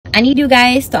I need you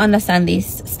guys to understand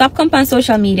this. Stop comparing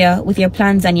social media with your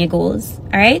plans and your goals.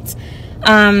 All right?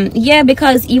 Yeah,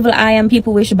 because evil eye and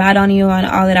people wish bad on you and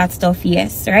all of that stuff.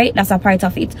 Yes, right? That's a part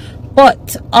of it.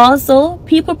 But also,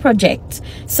 people project.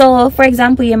 So, for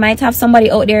example, you might have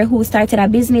somebody out there who started a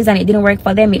business and it didn't work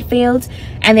for them, it failed.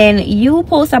 And then you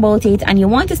post about it and you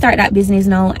want to start that business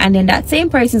now. And then that same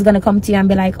person is going to come to you and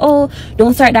be like, oh,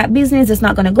 don't start that business. It's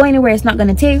not going to go anywhere. It's not going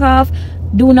to take off.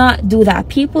 Do not do that.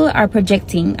 People are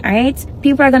projecting, all right?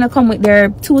 People are going to come with their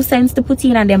 2 cents to put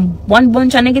in and then one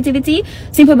bunch of negativity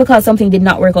simply because something did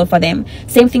not work out for them.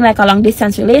 Same thing like a long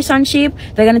distance relationship.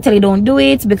 They're going to tell you don't do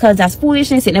it because that's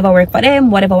foolishness. It never worked for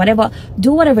them, whatever.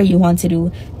 Do whatever you want to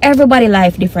do. Everybody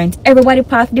life different. Everybody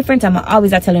path different. I'm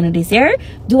always telling you this here.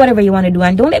 Do whatever you want to do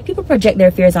and don't let people project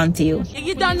their fears onto you.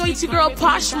 You don't know it's your girl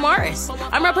Posh Morris.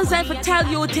 I'm representing for Tell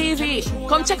You TV.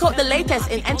 Come check out the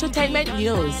latest in entertainment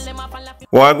news.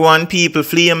 Wagwan people,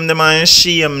 flame them and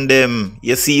shame them.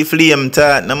 You see flame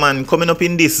tat, no man, coming up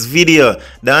in this video.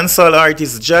 Dancehall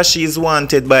artist Jahshii is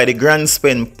wanted by the Grand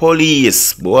Spend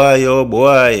police. Boy, oh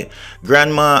boy.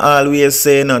 Grandma always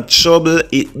say no trouble,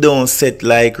 it don't set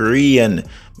like rain.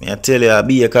 I tell you, I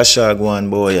be a kashagwan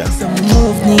boy. Some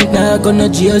move need not gonna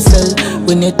jail cell.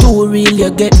 When you too real, you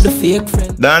get the fake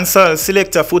friend. Dancehall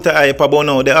selector foot hype about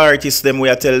now the artists them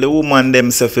where tell the woman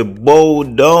themself bow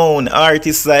down.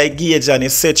 Artists like Gage and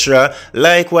etc.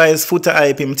 Likewise, foot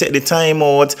hype him take the time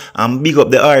out and big up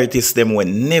the artists them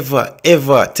when never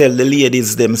ever tell the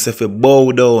ladies themself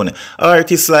bow down.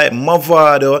 Artists like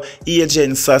Mavado,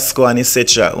 Agent Sasko and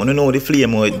etc. You know the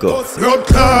flame how it goes.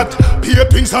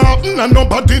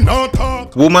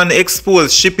 Woman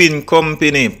exposed shipping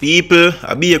company. People,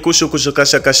 I be a kushu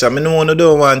kasha. Me know you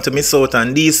don't want to miss out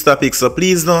on these topics, so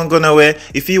please don't go away.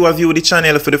 If you have viewed the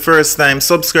channel for the first time,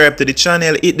 subscribe to the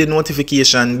channel, hit the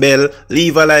notification bell,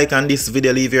 leave a like on this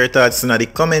video, leave your thoughts in the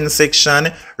comment section.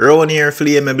 Round here,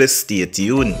 flammable, stay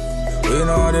tuned.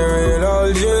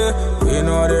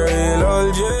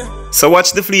 So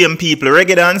watch the flame people.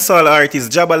 Reggae dancehall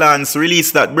artist Jabalance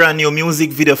released that brand new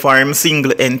music video for him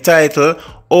single entitled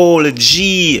Old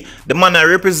G. The man I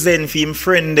represent for him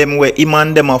friend them where him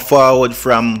and them are forward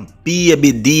from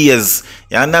baby days.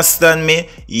 You understand me?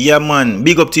 Yeah man.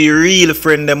 Big up to your real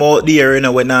friend them out there, you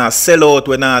know, when I sell out,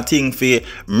 when I think for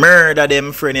murder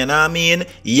them friend, you know what I mean?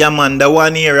 Yeah man, the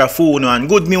one here a phone and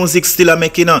good music still a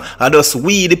making, you know. And just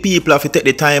we the people have to take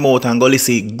the time out and go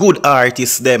listen good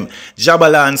artists them.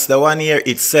 Jabalance, the one here,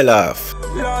 it sell off.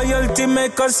 Loyalty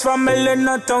makers family,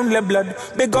 not only blood.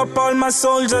 Big up all my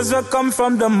soldiers that come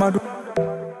from the mud.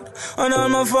 And all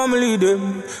my family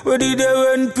them ready there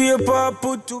when paper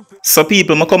put to. So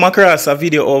people, I come across a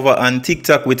video over on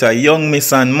TikTok with a young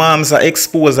miss and moms are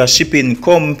expose a shipping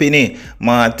company.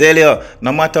 Ma tell you,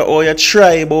 no matter how you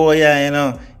try boy, you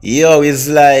know, yo is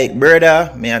like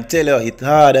brother, me I tell you it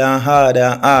harder and harder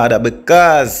and harder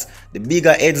because the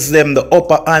bigger heads them, the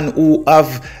upper hand who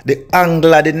have the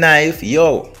angle of the knife,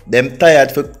 yo, them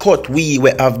tired for cut we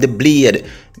have the blade.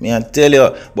 Me I tell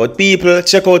you. But people,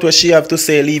 check out what she have to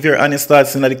say. Leave your honest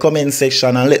thoughts in the comment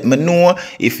section and let me know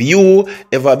if you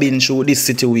ever been through this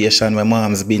situation where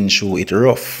mom's been through it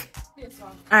rough.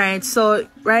 Alright, so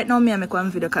right now me I make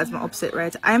one video because I'm upset,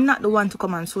 right? I'm not the one to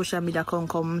come on social media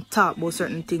come talk about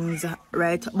certain things,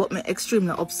 right? But me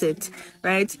extremely upset,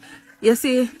 right? You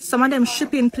see, some of them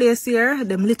shipping place here,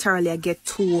 them literally I get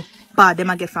too bad.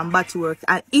 Them I get from bad to work.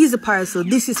 And easy parcel,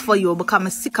 this is for you because I'm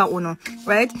a sicker owner,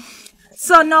 right?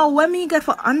 So now when me get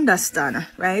for understand,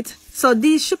 right? So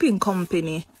these shipping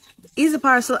company, Easy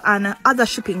Parcel and other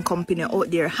shipping company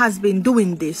out there has been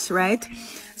doing this, right?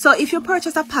 So if you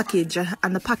purchase a package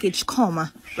and the package come,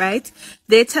 right?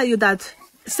 They tell you that,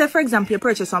 say for example, you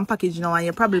purchase one package now and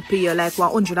you probably pay like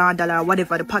 $100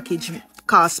 whatever the package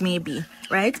cost may be,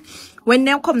 right? When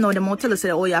they come now, the motel say,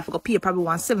 oh, you have to pay probably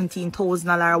 $17,000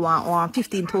 or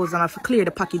 $15,000 to clear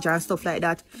the package and stuff like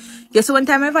that. Yeah, so one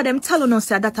time ever them tell us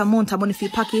that amount of money for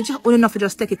your package, only enough to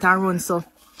just take it and run. So,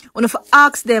 only to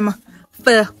ask them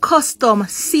for custom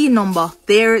C number.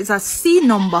 There is a C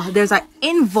number, there's an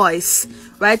invoice,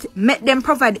 right? Make them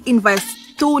provide invoice.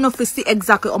 Don't know to see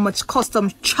exactly how much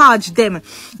custom charge them,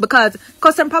 because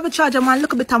custom probably charge them a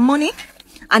little bit of money.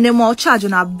 And them all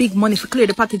charging a big money to clear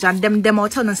the package, and them all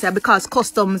telling us because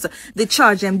customs they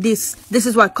charge them this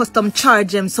is what custom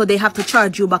charge them, so they have to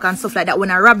charge you back and stuff like that.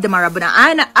 When I rob them,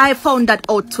 and I found that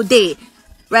out today,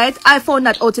 right? I found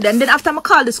that out today, and then after I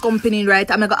call this company, right,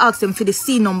 I'm gonna ask them for the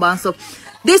C number and stuff.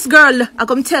 This girl I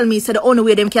come tell me said the only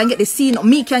way them can get the C,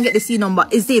 me can get the C number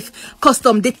is if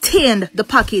custom detained the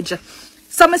package.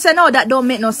 Some say no, that don't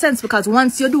make no sense because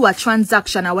once you do a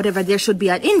transaction or whatever, there should be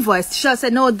an invoice. She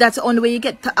said no, that's the only way you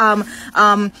get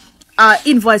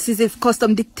invoices if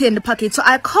custom dictate the package. So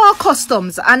I call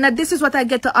customs, and this is what I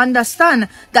get to understand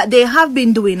that they have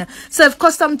been doing. So if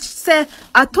customs say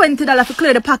a $20 to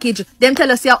clear the package, them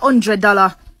tell us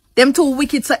 $100. Them too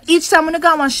wicked. So each time when you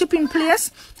go on shipping place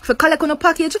for collect on a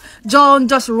package, John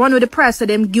just run with the price of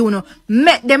them give you.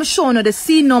 Make them show you the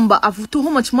C number of to how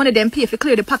much money them pay if you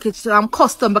clear the package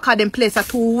custom because them place are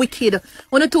too wicked.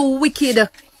 When too wicked.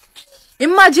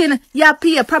 Imagine you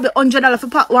pay probably $100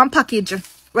 for one package.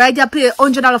 Right? You pay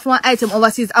 $100 for one item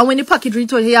overseas, and when the package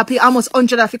returns, you pay almost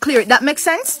 $100 to clear it. That makes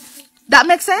sense? That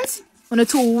makes sense? When you're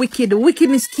too wicked,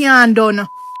 wickedness can't done.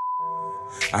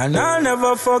 And I'll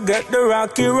never forget the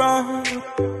rocky road.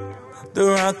 The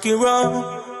rocky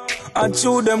road. I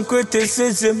chew them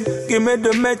criticism. Give me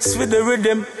the mix with the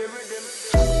rhythm.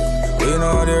 We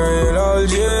know the real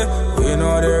old, yeah. We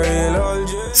know the real old,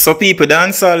 yeah. So people,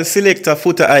 dancehall selector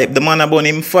Foota Hype, the man about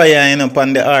him firing up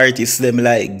on the artists them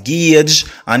like Gage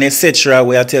and etc.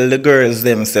 where I tell the girls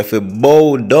them say fi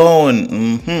bow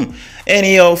down.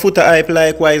 Anyhow, Foota Hype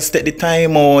likewise take the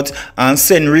time out and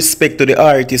send respect to the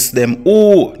artists them.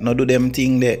 Oh, no do them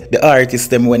thing there. The artists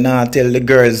them when I tell the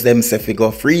girls them say fi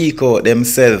go freak out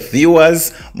themselves.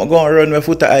 Viewers, I'm gonna run with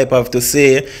Foota Hype have to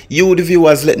say. You the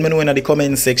viewers, let me know in the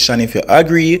comment section if you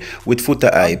agree with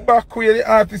Foota Hype. Back where the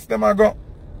artists them are go.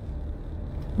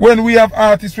 When we have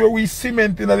artists where we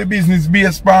cement in the business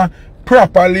based on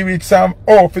proper lyrics and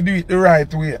how to do it the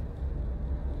right way.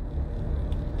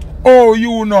 Oh,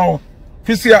 you know, if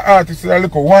you see an artist that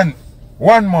look one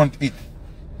month it.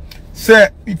 Say,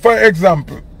 for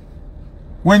example,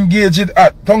 when Gage it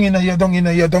at tongue in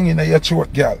your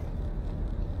throat, girl.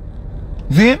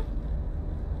 Then,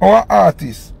 our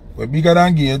artists were bigger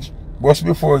than Gage, but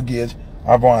before Gage,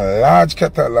 have a large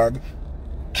catalog,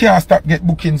 can't stop get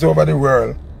bookings over the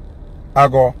world. I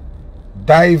go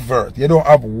divert. You don't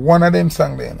have one of them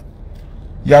songs then.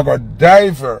 You go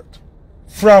divert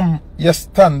from your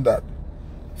standard.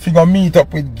 If you go meet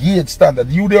up with Gage standard,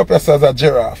 you do up yourself as a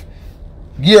giraffe.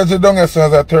 Gage you down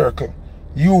yourself as a turtle.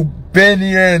 You bend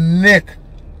your neck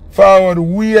forward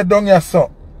way down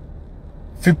yourself.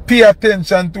 If you pay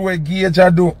attention to what Gage I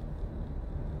do.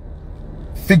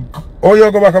 Oh, you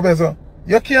go back up yourself.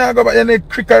 You can't go back, your neck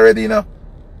crick already now.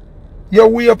 You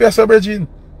way up yourself, Regine.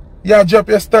 You drop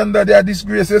your standard, you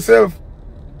disgrace yourself.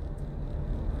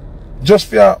 Just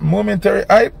for your momentary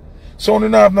hype. So you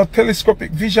don't have no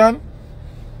telescopic vision.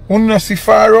 You don't see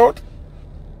far out.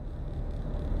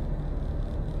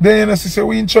 Then you don't see say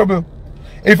we in trouble.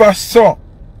 If I saw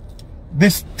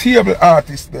this table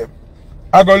artist them,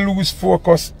 I go lose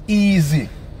focus easy.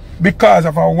 Because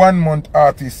of a 1 month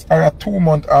artist or a 2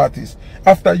 month artist.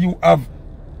 After you have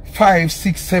 5,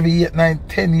 6, 7, 8, 9,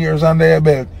 10 years under your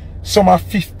belt. Some are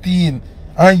 15.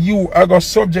 And you are got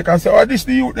subject and say, oh, this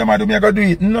the youth them I do, me I go do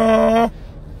it. No.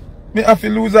 Me have to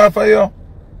lose half of you.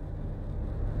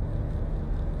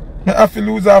 Me have to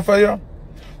lose half of you.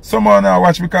 Someone now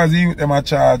watch because the youth them I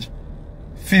charge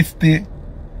 50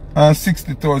 and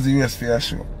 60,000 US for a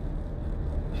show.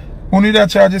 Who need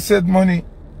that charge said money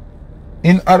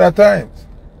in other times?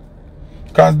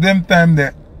 Because them time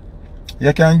there,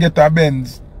 you can get a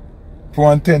Benz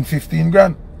for 10, 15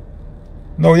 grand.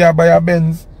 Now you buy a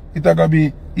Benz, it's going to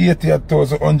be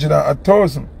 80,000,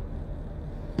 100,000.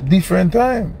 Different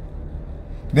time.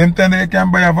 Them time you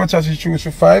can buy a Versace shoes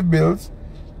for 5 bills,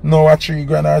 now a 3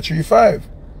 grand or 3.5.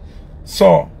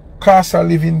 So, cost of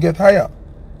living get higher.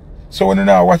 So when you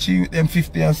now watch you them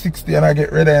 50 and 60 and I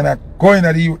get ready and I go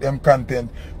into the youth them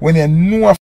content, when you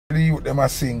know the youth them I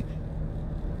sing,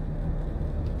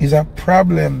 is a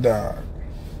problem, dog.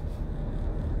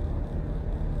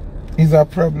 Is a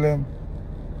problem.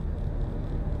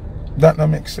 That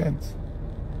don't make sense.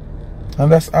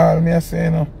 And that's all me I say,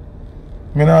 you know.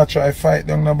 Me not try fight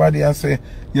down nobody and say,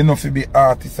 you know, if you be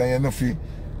artist and you know, if you.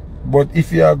 But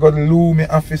if you are going to lose, me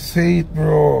have to say it,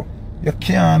 bro. You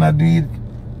cannot do it.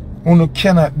 You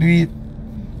cannot do it.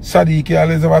 Sadiq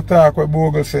always ever talk what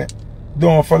Bogle say.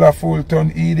 Don't follow fool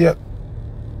turn idiot.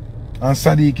 And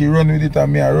Sadiq run with it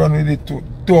and me I run with it too.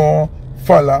 Don't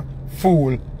follow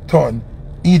fool turn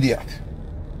idiot.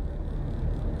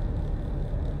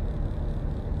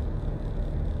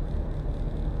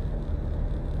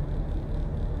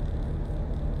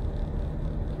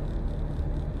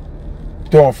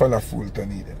 Don't follow fool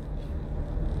turn idiot.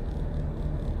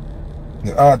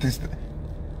 The artist,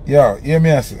 yo, hear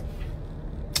me I say.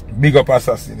 Big up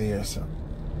Assassin here, sir.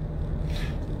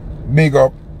 Big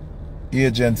up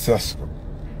Agent Sasko.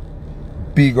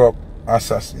 Big up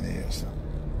Assassin here, sir.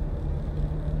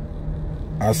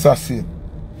 Assassin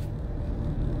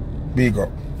Big up.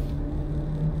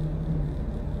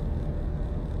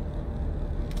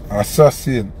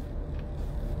 Assassin.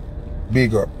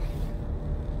 Big up.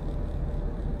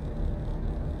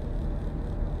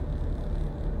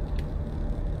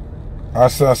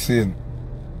 Assassin.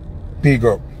 Big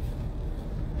up.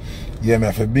 Yeah, me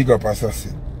have to big up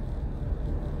Assassin.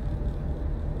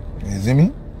 You see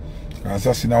me?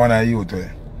 Assassin I want to youth.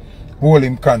 Hold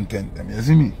him content them, you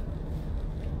see me?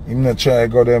 Him not try to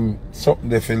go them something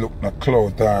they feel look no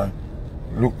clout or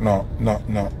look no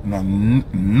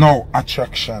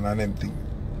attraction and them thing.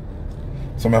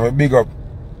 So I have a big up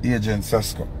Agent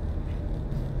Sasko.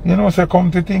 You know, so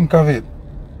come to think of it,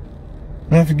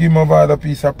 I have to give Mavado a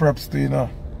piece of props to you now.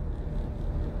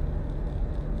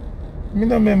 I don't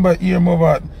remember hear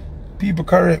Mavado. People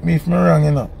correct me if I'm wrong,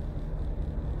 you know.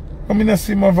 I don't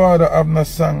see Mavado have no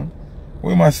song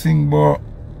where I sing about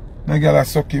the girl a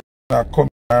suck you and come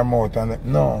in her mouth and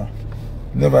no,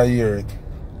 never hear it.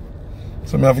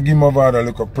 So I have to give Mavado a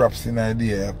little props in the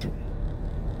idea too.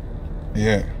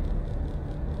 Yeah.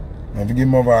 I have to give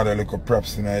Mavado a little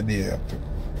props in the idea too.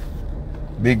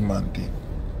 Big man thing.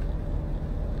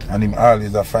 And him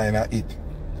always a find a hit.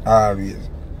 Always.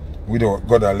 Without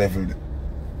God a level.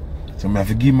 So I have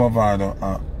to give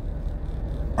Mavado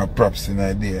a props in the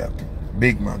idea too.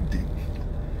 Big man thing.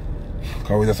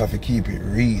 Because we just have to keep it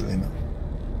real, you know.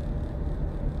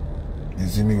 You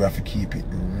see me, we have to keep it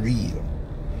real.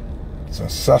 So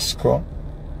Sasko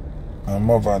and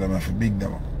Mavado have to big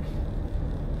them up.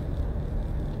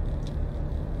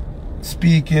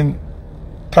 Speaking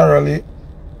thoroughly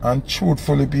and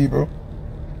truthfully, people,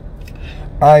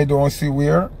 I don't see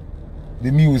where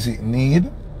the music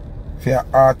need for an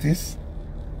artist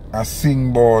to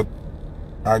sing about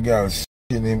a girl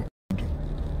sucking him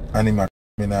and him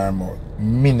in her mouth.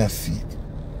 Me not see it.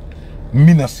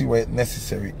 Me not see why it's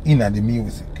necessary in the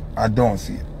music. I don't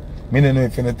see it. Me don't know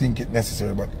if you think it's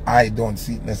necessary, but I don't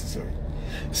see it necessary.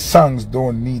 Songs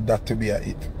don't need that to be a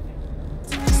hit.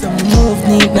 Some move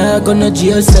need not gonna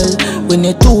jail cell. When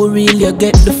you're too real, you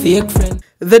get the fake friend.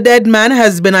 The dead man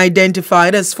has been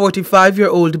identified as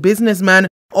 45-year-old businessman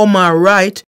Omar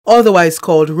Wright, otherwise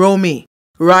called Romy.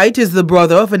 Wright is the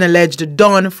brother of an alleged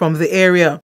Don from the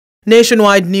area.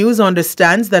 Nationwide News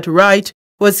understands that Wright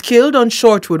was killed on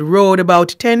Shortwood Road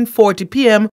about 10:40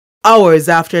 p.m., hours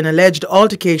after an alleged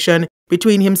altercation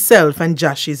between himself and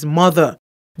Jahshii's mother.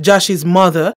 Jahshii's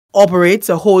mother operates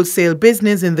a wholesale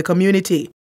business in the community.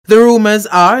 The rumors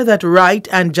are that Wright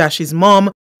and Jahshii's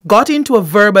mom got into a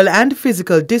verbal and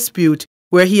physical dispute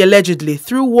where he allegedly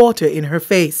threw water in her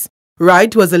face.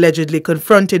 Wright was allegedly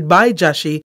confronted by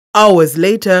Jahshii hours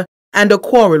later and a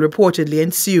quarrel reportedly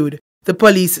ensued. The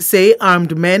police say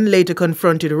armed men later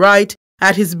confronted Wright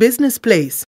at his business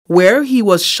place where he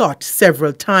was shot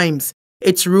several times.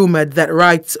 It's rumored that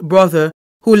Wright's brother,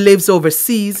 who lives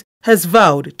overseas, has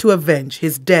vowed to avenge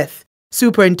his death.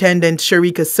 Superintendent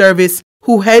Sharika Serous,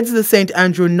 who heads the St.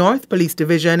 Andrew North Police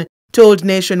Division, told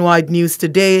Nationwide News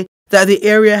today that the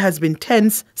area has been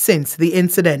tense since the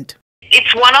incident.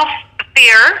 It's one of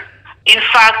fear. In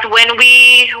fact, when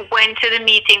we went to the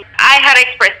meeting, I had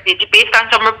expressed it based on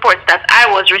some reports that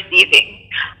I was receiving.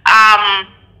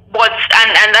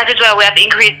 And that is why we have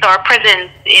increased our presence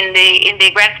in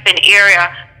the Grants Pen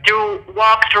area through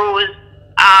walkthroughs,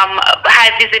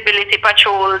 high visibility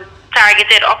patrols,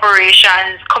 targeted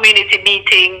operations, community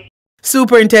meetings.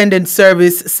 Superintendent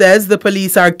Serous says the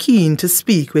police are keen to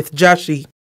speak with Jahshii.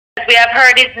 We have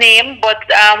heard his name, but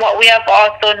what we have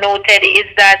also noted is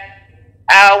that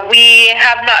we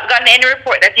have not gotten any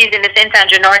report that he's in the St.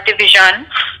 Andrew North Division.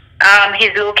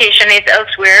 His location is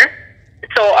elsewhere.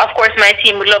 So, of course, my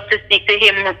team would love to speak to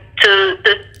him to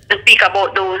speak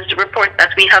about those reports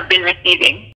that we have been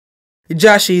receiving.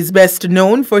 Jahshii is best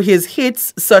known for his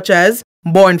hits such as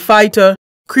Born Fighter,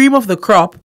 Cream of the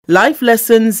Crop, Life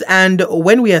Lessons, and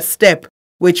When We A Step,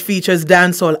 which features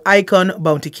dancehall icon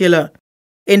Bounty Killer.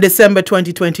 In December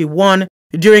 2021,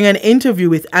 during an interview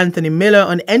with Anthony Miller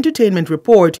on Entertainment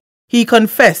Report, he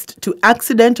confessed to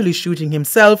accidentally shooting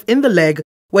himself in the leg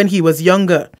when he was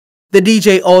younger. The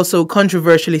DJ also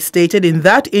controversially stated in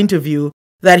that interview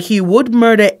that he would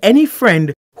murder any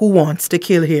friend who wants to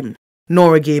kill him.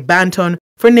 Nora Gay Banton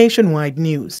for Nationwide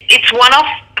News. It's one of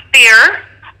fear.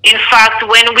 In fact,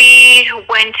 when we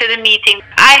went to the meeting,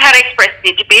 I had expressed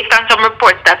it based on some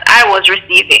reports that I was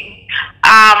receiving.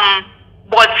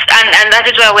 And that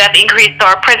is why we have increased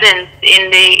our presence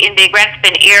in the Grants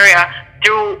Pen area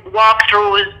through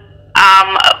walkthroughs,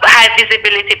 high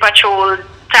visibility patrols,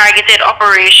 targeted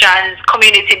operations,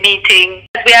 community meetings.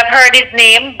 We have heard his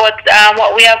name, but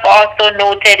what we have also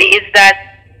noted is that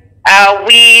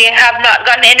We have not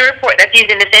gotten any report that he's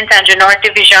in the St. Andrew North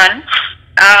Division.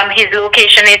 His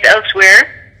location is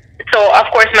elsewhere. So, of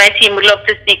course, my team would love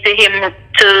to speak to him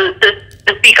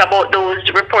to speak about those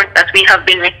reports that we have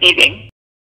been receiving.